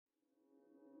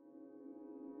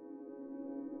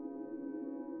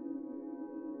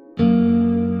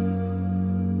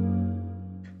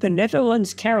The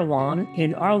Netherlands Carillon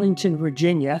in Arlington,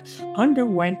 Virginia,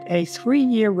 underwent a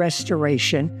 3-year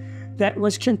restoration that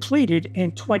was completed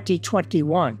in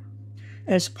 2021.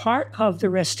 As part of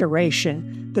the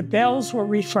restoration, the bells were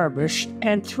refurbished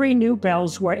and 3 new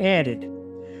bells were added.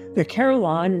 The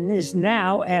Carillon is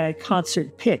now at a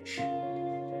concert pitch.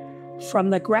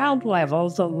 From the ground level,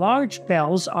 the large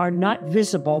bells are not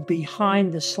visible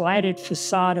behind the slatted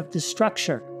facade of the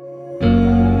structure.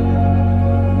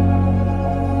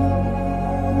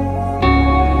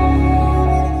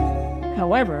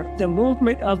 However, the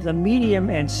movement of the medium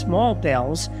and small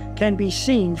bells can be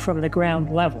seen from the ground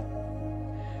level.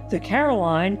 The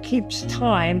Carillon keeps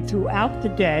time throughout the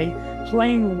day,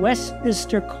 playing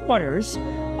Westminster quarters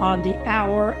on the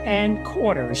hour and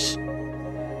quarters.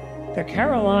 The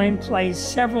Carillon plays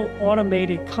several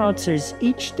automated concerts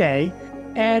each day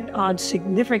and on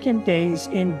significant days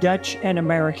in Dutch and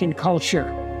American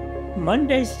culture.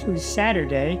 Mondays through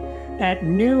Saturday at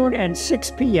noon and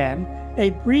 6 p.m.,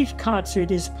 a brief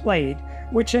concert is played,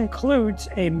 which includes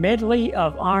a medley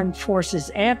of Armed Forces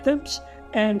anthems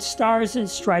and Stars and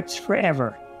Stripes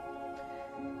Forever.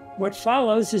 What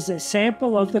follows is a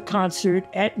sample of the concert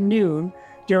at noon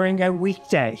during a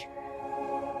weekday.